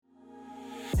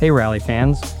Hey Rally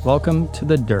fans, welcome to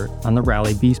The Dirt on the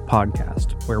Rally Beast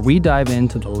podcast, where we dive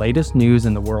into the latest news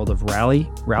in the world of rally,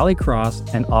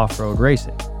 rallycross, and off-road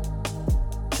racing.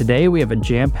 Today we have a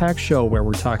jam-packed show where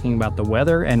we're talking about the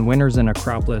weather and winners in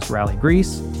Acropolis Rally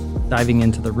Greece, diving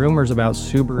into the rumors about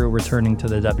Subaru returning to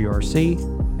the WRC,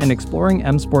 and exploring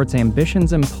M Sport's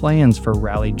ambitions and plans for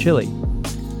Rally Chile.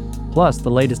 Plus the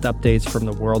latest updates from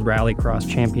the World Rallycross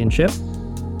Championship.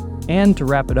 And to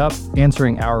wrap it up,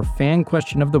 answering our fan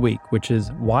question of the week, which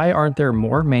is, why aren't there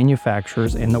more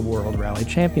manufacturers in the World Rally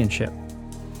Championship?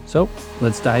 So,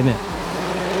 let's dive in.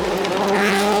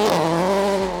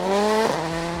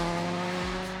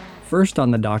 First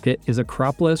on the docket is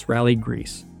Acropolis Rally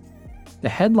Greece. The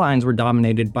headlines were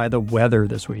dominated by the weather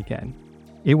this weekend.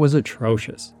 It was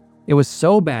atrocious. It was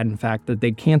so bad, in fact, that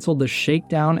they canceled the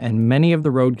shakedown, and many of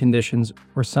the road conditions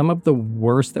were some of the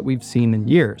worst that we've seen in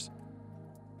years.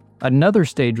 Another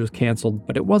stage was canceled,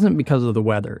 but it wasn't because of the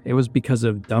weather. It was because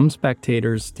of dumb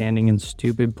spectators standing in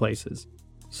stupid places.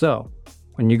 So,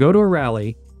 when you go to a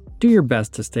rally, do your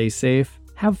best to stay safe,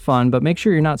 have fun, but make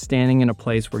sure you're not standing in a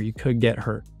place where you could get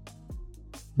hurt.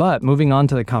 But moving on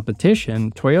to the competition,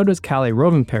 Toyota's Kalle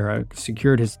Rovanperä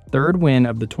secured his third win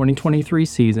of the 2023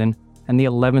 season and the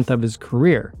 11th of his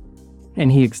career,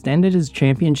 and he extended his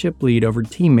championship lead over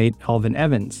teammate Elfyn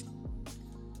Evans.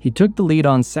 He took the lead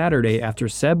on Saturday after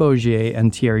Seb Ogier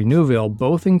and Thierry Neuville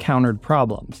both encountered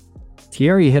problems.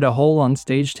 Thierry hit a hole on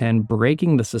stage 10,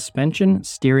 breaking the suspension,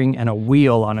 steering, and a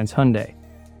wheel on his Hyundai.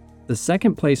 The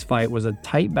second place fight was a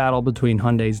tight battle between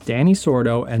Hyundai's Danny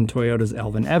Sordo and Toyota's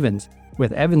Elfyn Evans,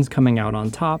 with Evans coming out on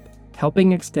top,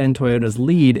 helping extend Toyota's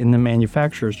lead in the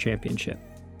Manufacturers' Championship.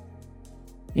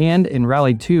 And in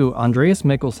Rally 2, Andreas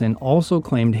Mikkelsen also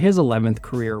claimed his 11th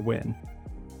career win.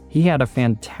 He had a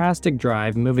fantastic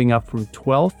drive, moving up from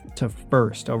 12th to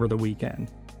 1st over the weekend.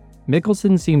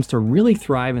 Mikkelsen seems to really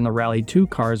thrive in the Rally 2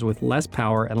 cars with less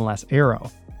power and less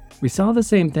aero. We saw the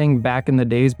same thing back in the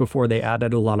days before they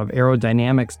added a lot of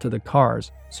aerodynamics to the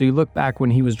cars, so you look back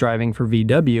when he was driving for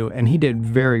VW and he did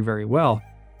very, very well,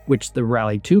 which the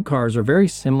Rally 2 cars are very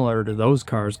similar to those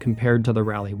cars compared to the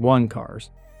Rally 1 cars.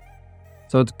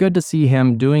 So it's good to see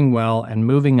him doing well and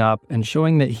moving up and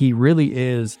showing that he really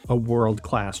is a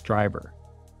world-class driver.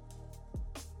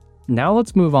 Now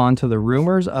let's move on to the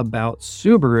rumors about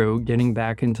Subaru getting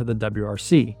back into the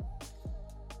WRC.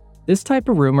 This type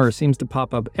of rumor seems to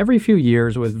pop up every few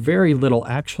years with very little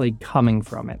actually coming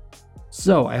from it.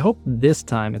 So I hope this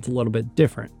time it's a little bit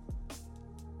different.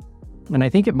 And I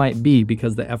think it might be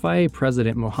because the FIA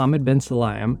president Mohammed bin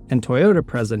Sulayem and Toyota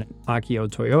president Akio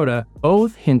Toyoda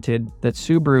both hinted that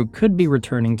Subaru could be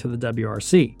returning to the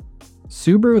WRC.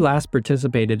 Subaru last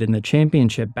participated in the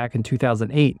championship back in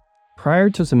 2008, prior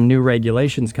to some new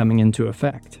regulations coming into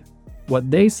effect.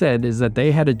 What they said is that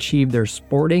they had achieved their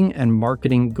sporting and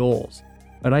marketing goals,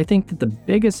 but I think that the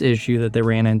biggest issue that they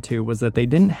ran into was that they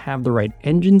didn't have the right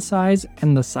engine size,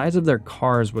 and the size of their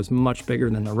cars was much bigger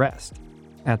than the rest.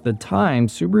 At the time,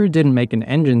 Subaru didn't make an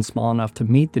engine small enough to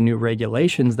meet the new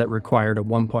regulations that required a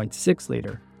 1.6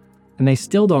 liter, and they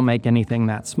still don't make anything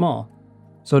that small.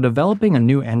 So developing a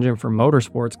new engine for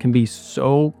motorsports can be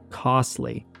so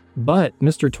costly. But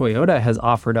Mr. Toyota has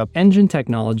offered up engine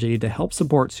technology to help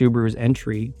support Subaru's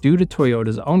entry due to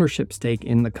Toyota's ownership stake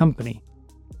in the company.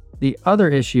 The other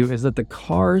issue is that the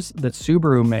cars that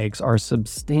Subaru makes are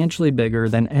substantially bigger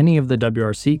than any of the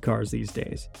WRC cars these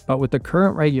days. But with the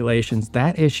current regulations,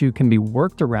 that issue can be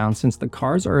worked around since the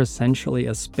cars are essentially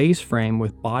a space frame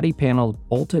with body panels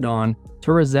bolted on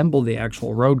to resemble the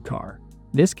actual road car.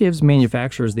 This gives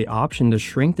manufacturers the option to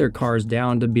shrink their cars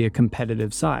down to be a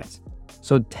competitive size.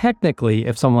 So technically,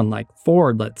 if someone like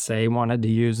Ford, let's say, wanted to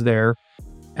use their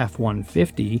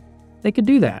F-150, they could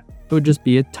do that. It would just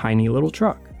be a tiny little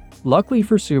truck. Luckily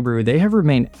for Subaru, they have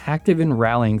remained active in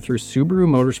rallying through Subaru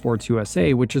Motorsports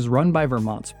USA, which is run by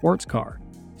Vermont Sports Car.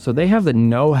 So they have the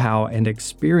know-how and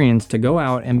experience to go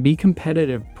out and be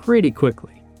competitive pretty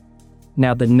quickly.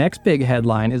 Now the next big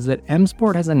headline is that M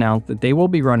Sport has announced that they will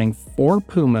be running 4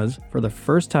 Pumas for the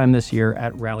first time this year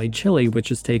at Rally Chile,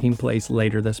 which is taking place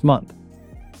later this month.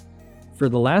 For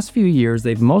the last few years,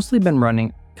 they've mostly been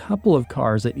running a couple of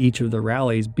cars at each of the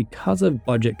rallies because of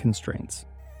budget constraints.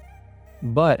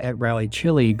 But at Rally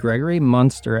Chile, Gregory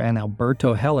Munster and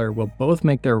Alberto Heller will both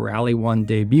make their Rally 1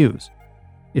 debuts.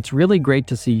 It's really great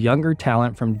to see younger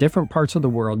talent from different parts of the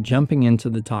world jumping into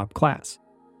the top class.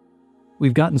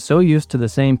 We've gotten so used to the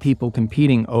same people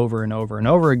competing over and over and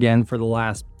over again for the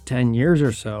last 10 years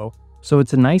or so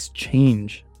it's a nice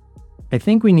change. I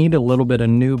think we need a little bit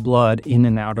of new blood in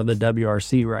and out of the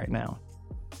WRC right now.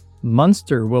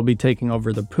 Munster will be taking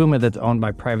over the Puma that's owned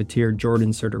by privateer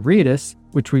Jordan Sertorides,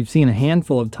 which we've seen a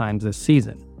handful of times this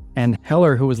season. And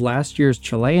Heller, who was last year's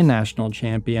Chilean national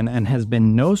champion and has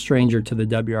been no stranger to the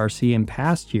WRC in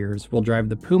past years, will drive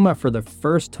the Puma for the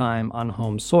first time on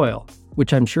home soil,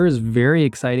 which I'm sure is very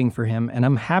exciting for him, and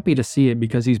I'm happy to see it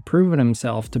because he's proven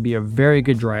himself to be a very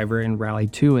good driver in Rally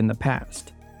 2 in the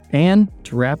past. And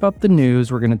to wrap up the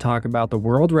news, we're going to talk about the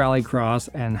World Rallycross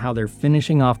and how they're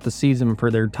finishing off the season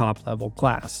for their top level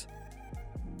class.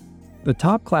 The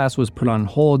top class was put on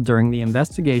hold during the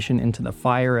investigation into the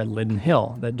fire at Linden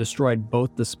Hill that destroyed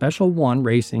both the Special 1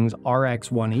 Racing's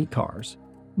RX-1E cars.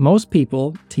 Most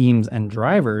people, teams, and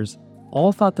drivers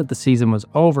all thought that the season was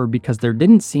over because there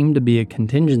didn't seem to be a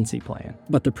contingency plan.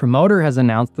 But the promoter has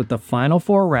announced that the final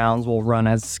 4 rounds will run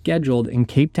as scheduled in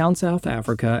Cape Town, South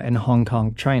Africa and Hong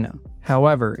Kong, China.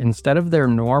 However, instead of their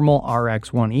normal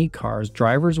RX-1E cars,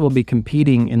 drivers will be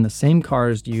competing in the same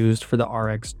cars used for the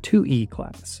RX-2E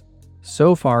class.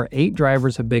 So far, 8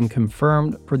 drivers have been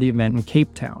confirmed for the event in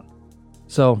Cape Town.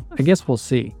 So, I guess we'll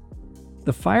see.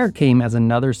 The fire came as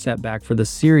another setback for the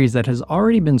series that has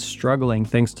already been struggling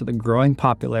thanks to the growing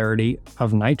popularity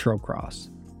of nitrocross.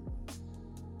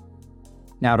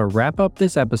 Now, to wrap up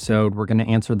this episode, we're going to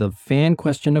answer the fan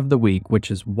question of the week, which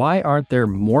is why aren't there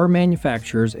more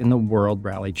manufacturers in the World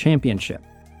Rally Championship?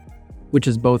 Which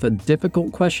is both a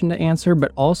difficult question to answer,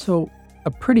 but also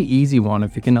a pretty easy one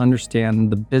if you can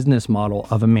understand the business model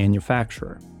of a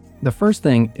manufacturer. The first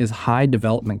thing is high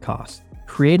development costs.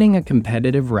 Creating a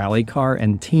competitive rally car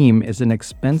and team is an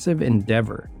expensive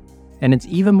endeavor, and it's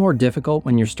even more difficult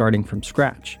when you're starting from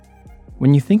scratch.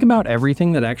 When you think about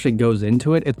everything that actually goes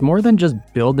into it, it's more than just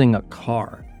building a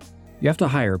car. You have to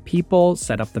hire people,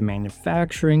 set up the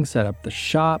manufacturing, set up the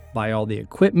shop, buy all the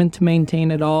equipment to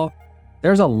maintain it all.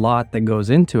 There's a lot that goes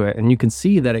into it, and you can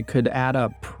see that it could add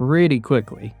up pretty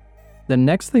quickly. The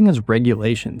next thing is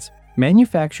regulations.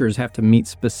 Manufacturers have to meet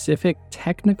specific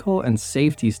technical and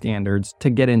safety standards to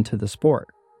get into the sport.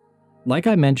 Like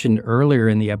I mentioned earlier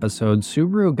in the episode,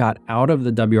 Subaru got out of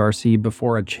the WRC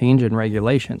before a change in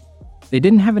regulation. They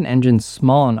didn't have an engine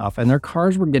small enough, and their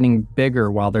cars were getting bigger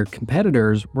while their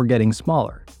competitors were getting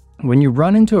smaller. When you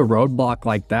run into a roadblock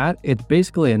like that, it's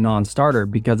basically a non-starter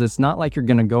because it's not like you're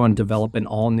going to go and develop an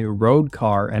all-new road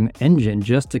car and engine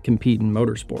just to compete in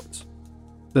motorsports.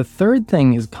 The third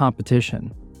thing is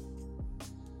competition.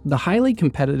 The highly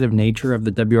competitive nature of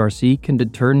the WRC can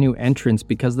deter new entrants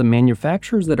because the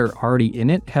manufacturers that are already in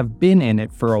it have been in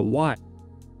it for a while.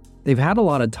 They've had a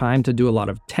lot of time to do a lot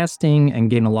of testing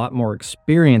and gain a lot more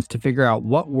experience to figure out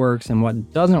what works and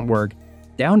what doesn't work,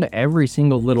 down to every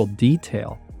single little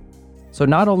detail. So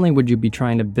not only would you be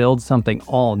trying to build something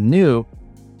all new,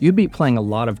 you'd be playing a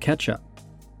lot of catch-up.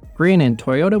 Granted,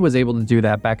 Toyota was able to do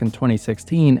that back in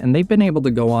 2016, and they've been able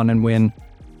to go on and win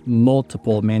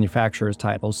multiple manufacturers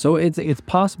titles, so it's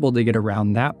possible to get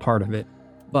around that part of it,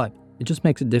 but it just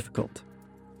makes it difficult.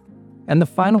 And the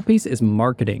final piece is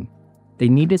marketing. They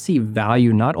need to see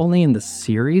value not only in the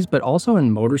series, but also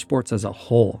in motorsports as a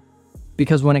whole.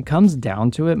 Because when it comes down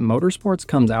to it, motorsports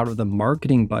comes out of the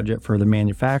marketing budget for the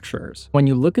manufacturers. When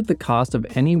you look at the cost of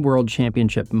any world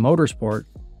championship motorsport,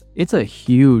 it's a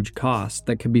huge cost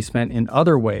that could be spent in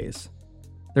other ways.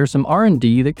 There's some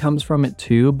R&D that comes from it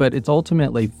too, but it's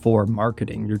ultimately for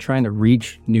marketing. You're trying to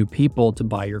reach new people to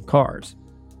buy your cars.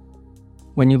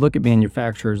 When you look at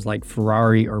manufacturers like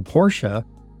Ferrari or Porsche,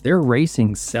 their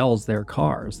racing sells their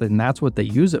cars, and that's what they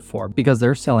use it for because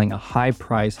they're selling a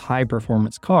high-price,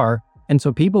 high-performance car, and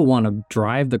so people want to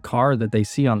drive the car that they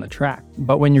see on the track.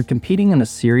 But when you're competing in a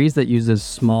series that uses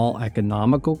small,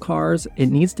 economical cars, it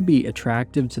needs to be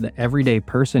attractive to the everyday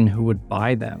person who would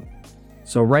buy them.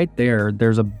 So right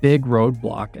there's a big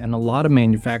roadblock, and a lot of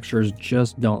manufacturers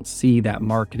just don't see that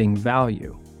marketing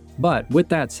value. But with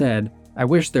that said, I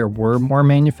wish there were more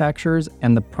manufacturers,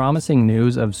 and the promising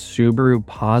news of Subaru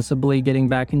possibly getting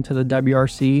back into the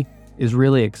WRC is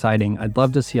really exciting. I'd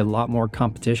love to see a lot more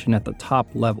competition at the top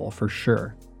level for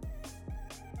sure.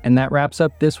 And that wraps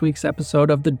up this week's episode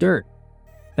of The Dirt.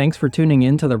 Thanks for tuning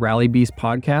in to the Rally Beast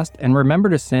podcast, and remember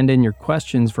to send in your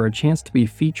questions for a chance to be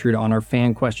featured on our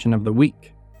fan question of the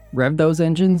week. Rev those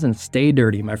engines and stay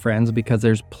dirty, my friends, because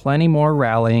there's plenty more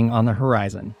rallying on the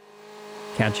horizon.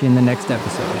 Catch you in the next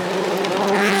episode.